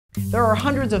There are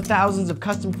hundreds of thousands of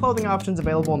custom clothing options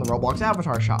available in the Roblox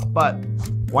avatar shop, but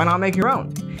why not make your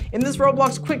own? In this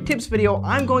Roblox quick tips video,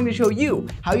 I'm going to show you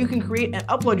how you can create and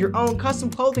upload your own custom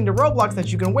clothing to Roblox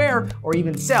that you can wear or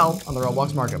even sell on the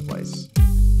Roblox marketplace.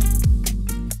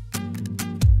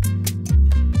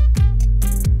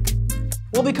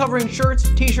 We'll be covering shirts,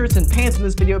 t-shirts, and pants in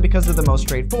this video because they're the most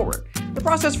straightforward. The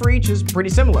process for each is pretty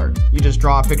similar. You just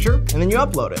draw a picture and then you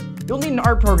upload it. You'll need an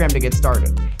art program to get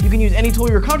started. You can use any tool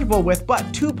you're comfortable with,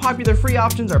 but two popular free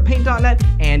options are Paint.net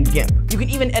and GIMP. You can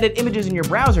even edit images in your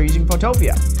browser using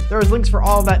Photopea. There is links for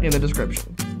all of that in the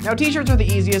description. Now, t-shirts are the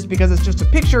easiest because it's just a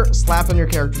picture slapped on your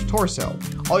character's torso.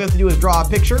 All you have to do is draw a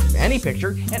picture, any picture,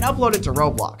 and upload it to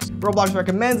Roblox. Roblox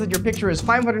recommends that your picture is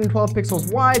 512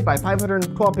 pixels wide by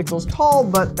 512 pixels tall,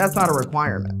 but that's not a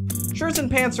requirement. Shirts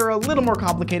and pants are a little more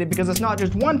complicated because it's not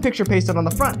just one picture pasted on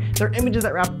the front. They're images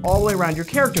that wrap all the way around your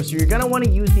character, so you're going to want to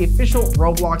use the official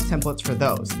Roblox templates for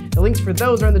those. The links for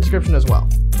those are in the description as well.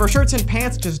 For shirts and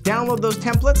pants, just download those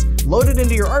templates, load it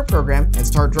into your art program, and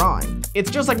start drawing. It's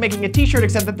just like making a t-shirt,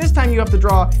 except that this time you have to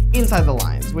draw inside the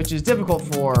lines, which is difficult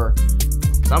for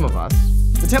some of us.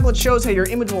 The template shows how your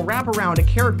image will wrap around a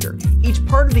character. Each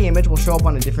part of the image will show up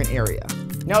on a different area.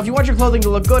 Now, if you want your clothing to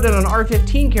look good on an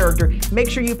R15 character, make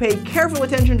sure you pay careful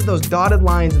attention to those dotted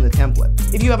lines in the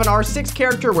template. If you have an R6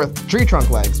 character with tree trunk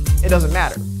legs, it doesn't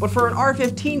matter. But for an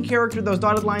R15 character, those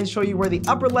dotted lines show you where the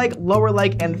upper leg, lower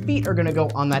leg, and feet are gonna go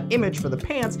on that image for the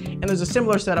pants, and there's a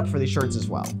similar setup for the shirts as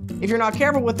well. If you're not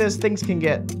careful with this, things can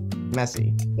get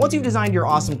messy. Once you've designed your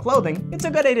awesome clothing, it's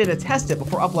a good idea to test it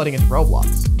before uploading it to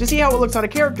Roblox. To see how it looks on a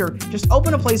character, just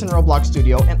open a place in Roblox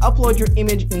Studio and upload your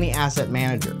image in the Asset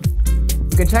Manager.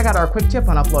 You can check out our quick tip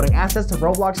on uploading assets to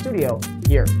Roblox Studio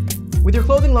here. With your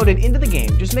clothing loaded into the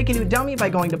game, just make a new dummy by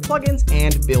going to Plugins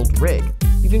and Build Rig.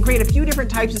 You can create a few different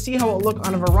types to see how it will look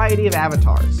on a variety of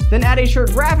avatars. Then add a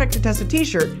shirt graphic to test a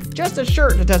t-shirt, just a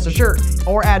shirt to test a shirt,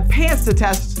 or add pants to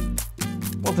test,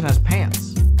 well, to test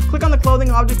pants. Click on the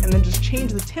clothing object and then just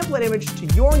change the template image to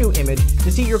your new image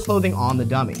to see your clothing on the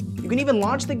dummy. You can even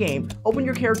launch the game, open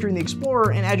your character in the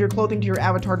Explorer, and add your clothing to your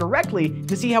avatar directly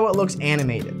to see how it looks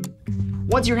animated.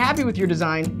 Once you're happy with your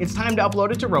design, it's time to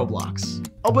upload it to Roblox.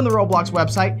 Open the Roblox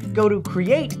website, go to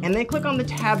Create, and then click on the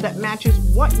tab that matches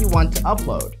what you want to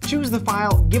upload. Choose the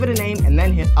file, give it a name, and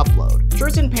then hit Upload.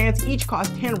 Shirts and pants each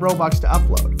cost 10 Robux to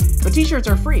upload, but t-shirts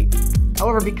are free.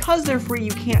 However, because they're free,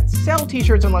 you can't sell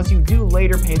t-shirts unless you do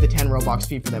later pay the 10 Robux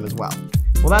fee for them as well.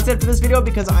 Well, that's it for this video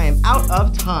because I am out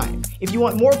of time. If you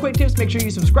want more quick tips, make sure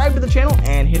you subscribe to the channel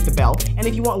and hit the bell. And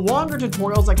if you want longer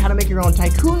tutorials like how to make your own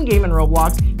tycoon game in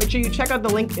Roblox, make sure you check out the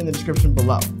link in the description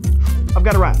below. I've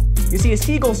got to run. You see, a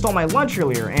seagull stole my lunch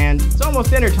earlier, and it's almost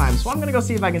dinner time, so I'm gonna go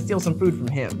see if I can steal some food from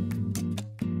him.